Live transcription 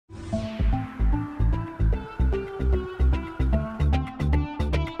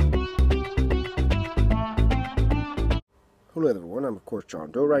Hello everyone, I'm of course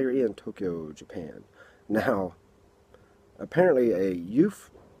John Doe right here in Tokyo, Japan. Now, apparently a youth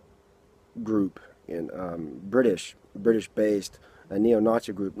group in British-based a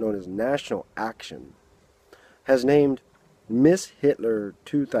neo-Nazi group known as National Action has named Miss Hitler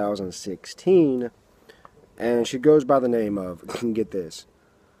 2016, and she goes by the name of, get this,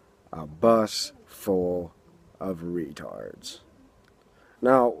 a bus full of retards.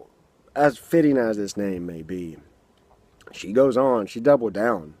 Now, as fitting as this name may be, she goes on, she doubled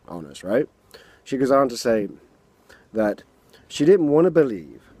down on us, right? She goes on to say that she didn't want to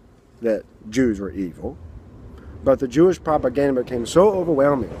believe that Jews were evil, but the Jewish propaganda became so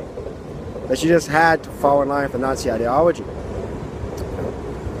overwhelming that she just had to fall in line with the Nazi ideology.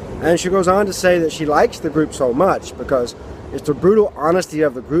 And she goes on to say that she likes the group so much because it's the brutal honesty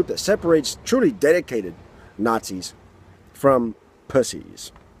of the group that separates truly dedicated Nazis from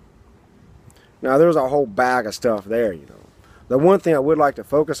pussies. Now, there's a whole bag of stuff there, you know. The one thing I would like to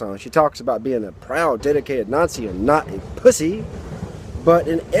focus on, she talks about being a proud, dedicated Nazi and not a pussy, but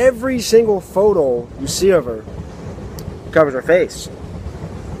in every single photo you see of her, covers her face.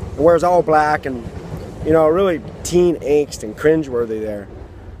 And wears all black and, you know, really teen angst and cringeworthy there.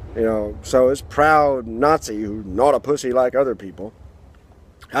 You know, so this proud Nazi who's not a pussy like other people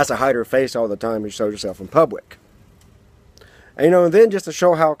has to hide her face all the time and shows herself in public. And, you know, and then just to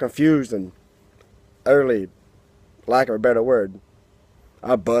show how confused and utterly, lack of a better word,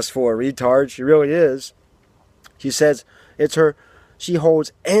 a bus full of retards she really is. She says it's her, she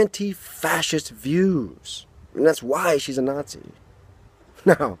holds anti-fascist views. And that's why she's a Nazi.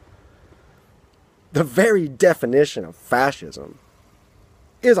 Now, the very definition of fascism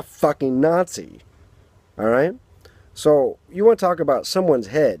is a fucking Nazi. Alright? So, you want to talk about someone's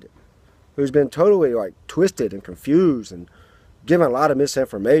head who's been totally, like, twisted and confused and given a lot of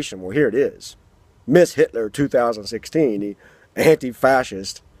misinformation. Well, here it is. Miss Hitler 2016, the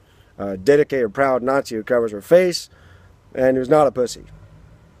anti-fascist, dedicated, proud Nazi who covers her face and who's not a pussy.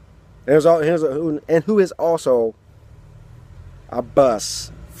 And who is also a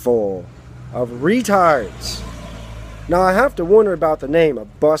bus full of retards. Now, I have to wonder about the name, a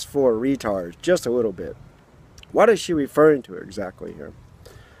bus full of retards, just a little bit. What is she referring to exactly here?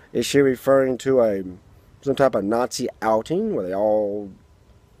 Is she referring to some type of Nazi outing where they all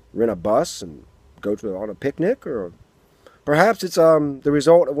rent a bus and go on a picnic? Or perhaps it's the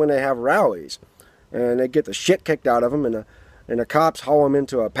result of when they have rallies and they get the shit kicked out of them and the cops haul them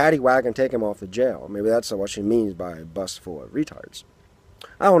into a paddy wagon and take them off to jail. Maybe that's what she means by a bus full of retards.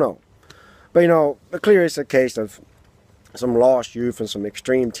 I don't know. But, you know, clearly it's a case of some lost youth and some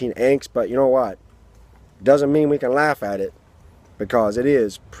extreme teen angst. But you know what? Doesn't mean we can laugh at it, because it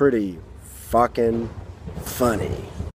is pretty fucking funny.